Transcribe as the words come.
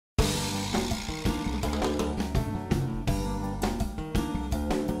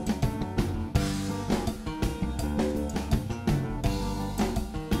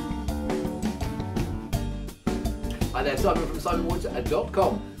Hi there, Simon from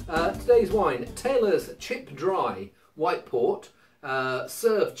simonwoods.com. Today's wine, Taylor's Chip Dry White Port,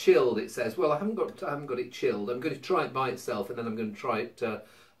 served chilled. It says. Well, I haven't got it chilled. I'm going to try it by itself, and then I'm going to try it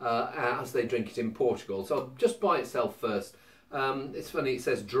as they drink it in Portugal. So just by itself first. It's funny. It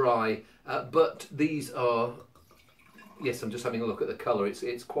says dry, but these are. Yes, I'm just having a look at the colour.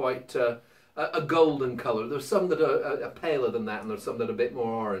 It's quite a golden colour. There's some that are paler than that, and there's some that are a bit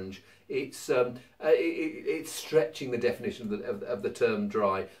more orange. It's stretching the definition of the term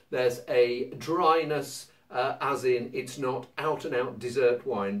dry. There's a dryness, as in it's not out and out dessert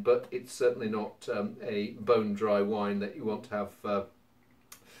wine, but it's certainly not a bone dry wine that you want to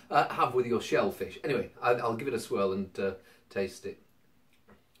have with your shellfish. Anyway, I'll give it a swirl and taste it.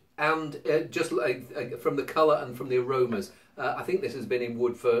 And just like, from the colour and from the aromas, I think this has been in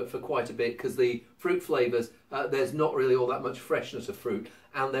wood for quite a bit, because the fruit flavours, there's not really all that much freshness of fruit,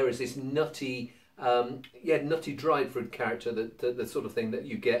 and there is this nutty, nutty dried fruit character, the sort of thing that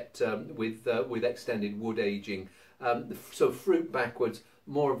you get with extended wood aging. So fruit backwards,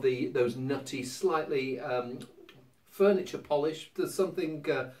 more of those nutty, slightly furniture polish. There's something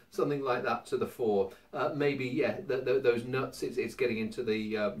like that to the fore. Maybe those nuts. It's getting into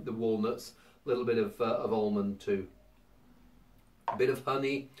the walnuts. A little bit of almond too. A bit of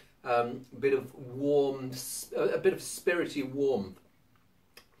honey. A bit of warm, a bit of spirity warmth.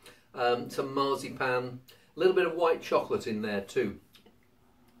 Some marzipan. A little bit of white chocolate in there too.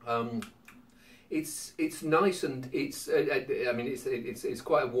 It's nice, and it's I mean it's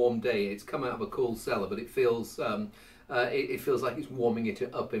quite a warm day. It's come out of a cool cellar, but it feels it feels like it's warming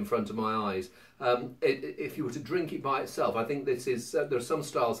it up in front of my eyes. If you were to drink it by itself, I think this is there are some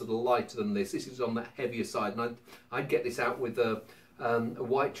styles that are lighter than this. This is on that heavier side, and I'd get this out with a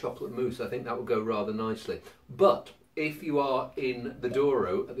white chocolate mousse. I think that would go rather nicely. But if you are in the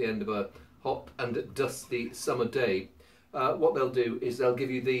Douro at the end of a hot and dusty summer day, what they'll do is they'll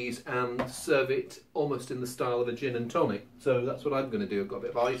give you these and serve it almost in the style of a gin and tonic. So that's what I'm going to do. I've got a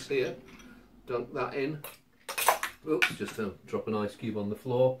bit of ice here. Dunk that in. Oops, just to drop an ice cube on the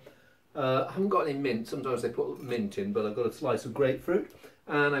floor. I haven't got any mint. Sometimes they put mint in, but I've got a slice of grapefruit,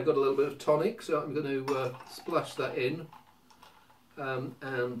 and I've got a little bit of tonic, so I'm going to splash that in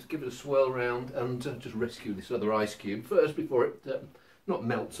and give it a swirl round, and just rescue this other ice cube first before it not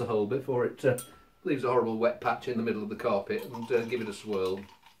melts a hole, before it leaves a horrible wet patch in the middle of the carpet, and give it a swirl.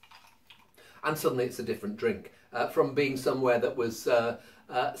 And suddenly it's a different drink. From being somewhere that was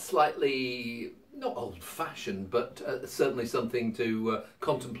slightly, not old-fashioned, but certainly something to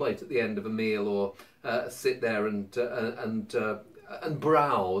contemplate at the end of a meal, or sit there and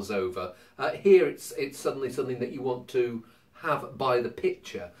browse over. Here it's suddenly something that you want to have by the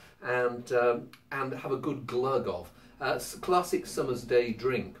picture and have a good glug of. Classic summer's day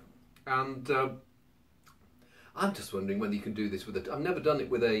drink. And I'm just wondering whether you can do this with a. I've never done it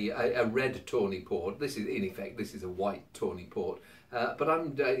with a red tawny port. This is, in effect, this is a white tawny port. But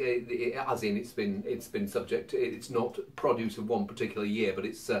I'm as in it's been subject. It's not produce of one particular year, but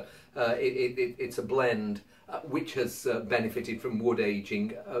it's a blend which has benefited from wood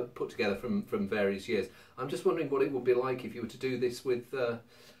aging, put together from various years. I'm just wondering what it would be like if you were to do this with a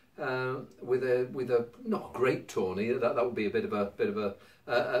not a great tawny. That would be a bit of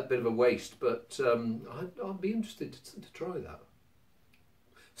a waste, but I'd be interested to try that.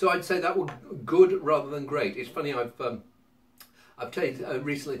 So I'd say that would good rather than great. It's funny, I've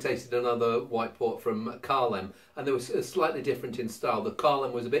recently tasted another white port from Carlem, and they were slightly different in style. The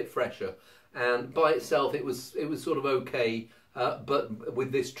Carlem was a bit fresher, and by itself it was sort of okay, but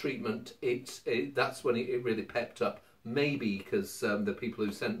with this treatment, that's when it really pepped up. Maybe because the people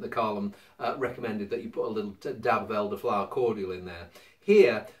who sent the Carlem recommended that you put a little dab of elderflower cordial in there.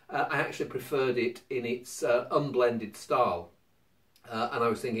 Here, I actually preferred it in its unblended style. And I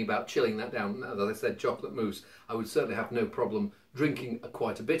was thinking about chilling that down. As I said, chocolate mousse. I would certainly have no problem drinking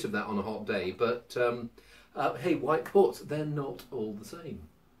quite a bit of that on a hot day. But hey, white ports, they're not all the same.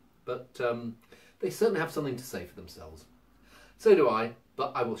 But they certainly have something to say for themselves. So do I,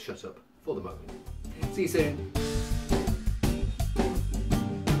 but I will shut up for the moment. See you soon.